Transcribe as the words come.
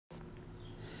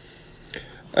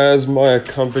As my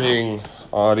accompanying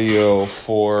audio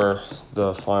for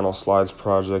the final slides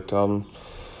project, I'm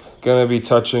going to be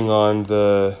touching on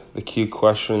the key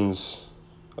questions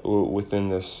within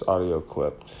this audio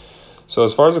clip. So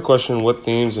as far as the question, what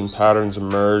themes and patterns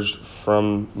emerged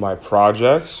from my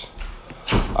projects,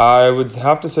 I would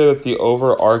have to say that the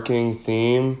overarching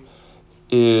theme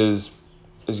is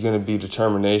going to be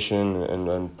determination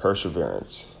and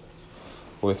perseverance.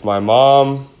 With my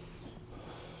mom,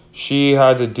 she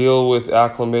had to deal with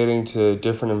acclimating to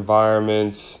different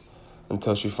environments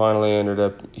until she finally ended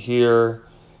up here.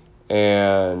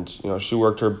 And, she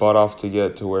worked her butt off to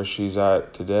get to where she's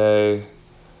at today.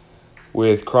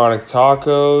 With Chronic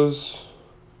Tacos,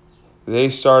 they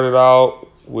started out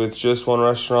with just one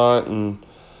restaurant, and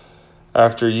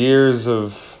after years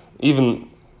of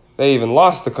they even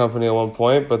lost the company at one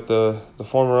point, but the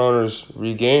former owners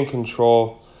regained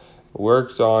control,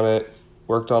 worked on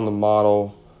the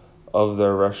model of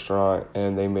their restaurant,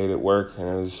 and they made it work, and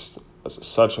it was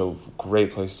such a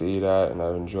great place to eat at, and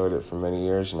I've enjoyed it for many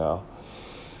years now.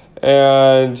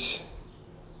 And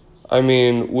I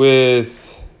mean,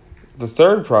 with the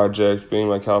third project being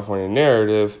my California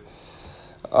narrative,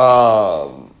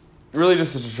 really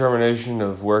just a determination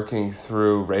of working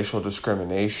through racial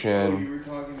discrimination. Oh, you were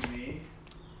talking to me?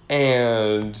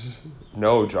 And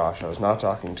no, Josh, I was not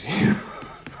talking to you.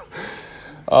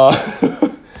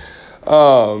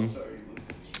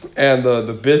 And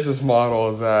the business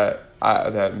model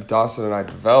that Dawson and I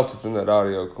developed within that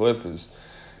audio clip is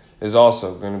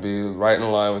also going to be right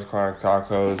in line with Chronic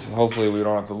Tacos. Hopefully we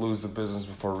don't have to lose the business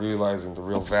before realizing the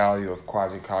real value of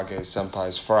Quasi-Kage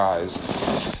Senpai's fries.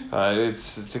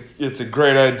 It's a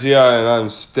great idea, and I'm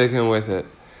sticking with it.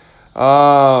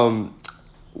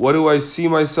 What do I see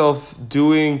myself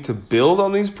doing to build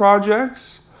on these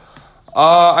projects?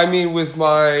 I mean, with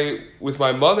my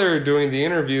mother doing the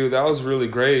interview, that was really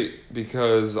great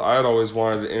because I had always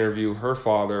wanted to interview her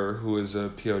father, who was a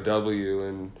POW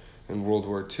in World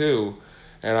War II,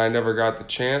 and I never got the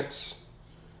chance.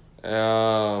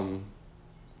 So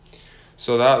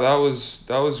that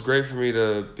was great for me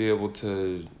to be able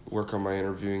to work on my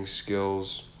interviewing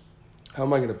skills. How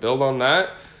am I going to build on that?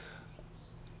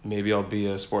 Maybe I'll be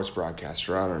a sports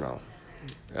broadcaster. I don't know.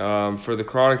 For the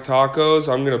Chronic Tacos,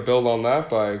 I'm going to build on that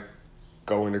by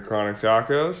going to Chronic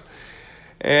Tacos.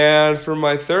 And for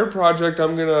my third project,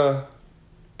 I'm going to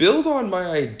build on my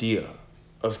idea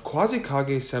of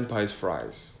Quasi-Kage Senpai's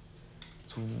fries.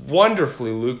 It's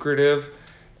wonderfully lucrative,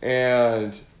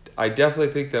 and I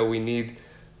definitely think that we need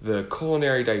the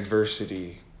culinary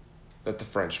diversity that the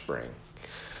French bring.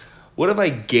 What have I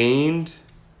gained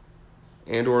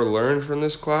and or learned from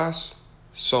this class?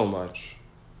 So much.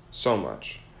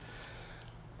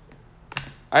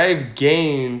 I've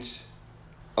gained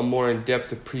a more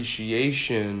in-depth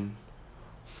appreciation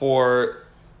for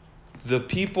the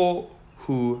people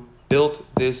who built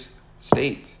this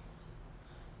state.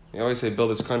 They always say build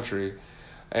this country,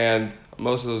 and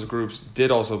most of those groups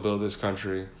did also build this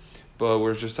country, but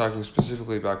we're just talking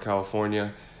specifically about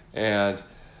California and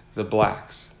the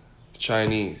blacks, the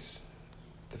Chinese,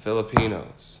 the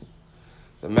Filipinos,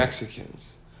 the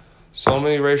Mexicans. So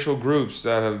many racial groups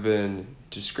that have been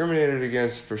discriminated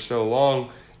against for so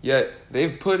long, yet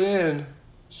they've put in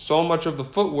so much of the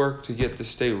footwork to get the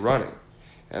state running.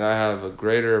 And I have a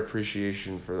greater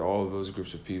appreciation for all of those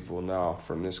groups of people now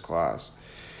from this class.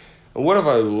 And what have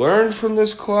I learned from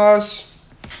this class?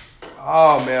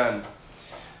 Oh, man.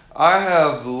 I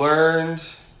have learned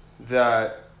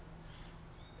that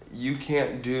you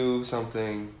can't do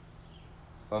something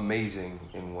amazing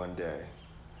in one day.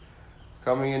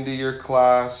 Coming into your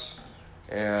class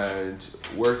and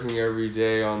working every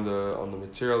day on the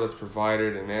material that's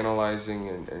provided and analyzing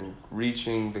and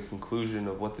reaching the conclusion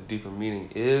of what the deeper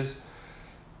meaning is,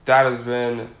 this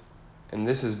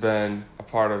has been a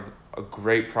part of a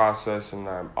great process, and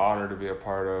I'm honored to be a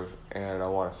part of, and I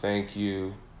want to thank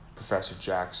you, Professor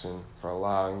Jackson, for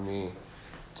allowing me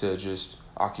to just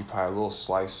occupy a little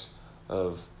slice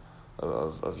of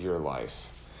your life.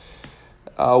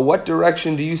 What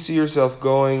direction do you see yourself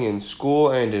going in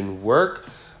school and in work?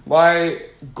 My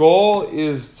goal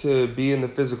is to be in the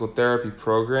physical therapy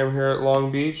program here at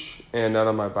Long Beach, and none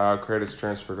of my bio credits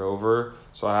transferred over,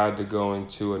 so I had to go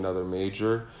into another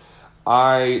major.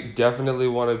 I definitely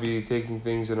want to be taking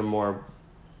things in a more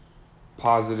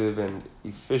positive and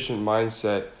efficient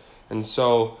mindset, and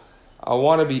so I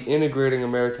want to be integrating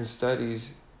American studies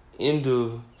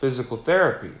into physical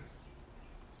therapy.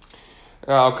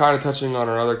 Kind of touching on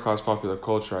another class, popular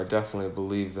culture, I definitely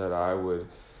believe that I would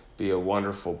be a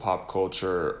wonderful pop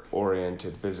culture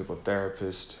oriented physical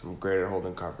therapist. I'm great at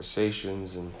holding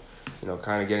conversations and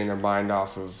kind of getting their mind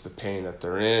off of the pain that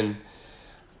they're in.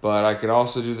 But I could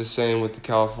also do the same with the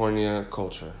California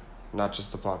culture, not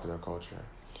just the popular culture.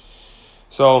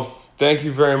 So thank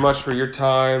you very much for your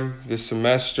time this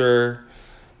semester.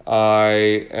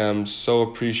 I am so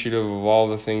appreciative of all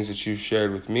the things that you've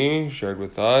shared with me, shared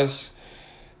with us,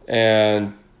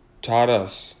 and taught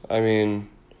us. I mean,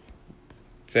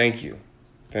 thank you.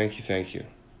 Thank you, thank you.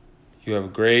 You have a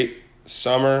great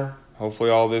summer.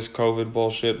 Hopefully all this COVID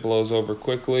bullshit blows over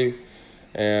quickly.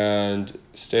 And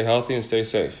stay healthy and stay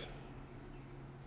safe.